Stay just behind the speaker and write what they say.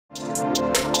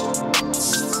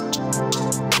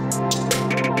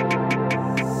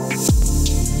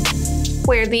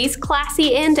Wear these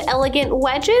classy and elegant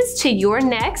wedges to your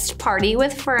next party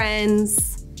with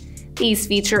friends. These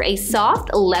feature a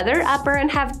soft leather upper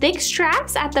and have thick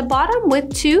straps at the bottom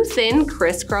with two thin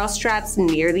crisscross straps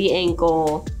near the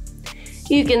ankle.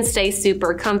 You can stay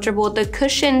super comfortable with the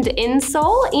cushioned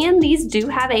insole, and these do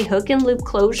have a hook and loop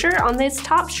closure on this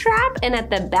top strap, and at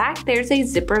the back there's a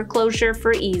zipper closure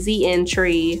for easy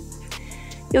entry.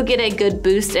 You'll get a good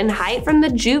boost in height from the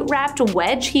jute wrapped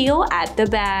wedge heel at the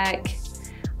back.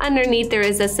 Underneath there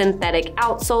is a synthetic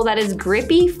outsole that is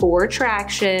grippy for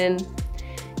traction.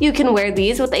 You can wear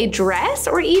these with a dress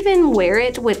or even wear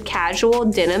it with casual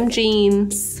denim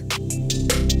jeans.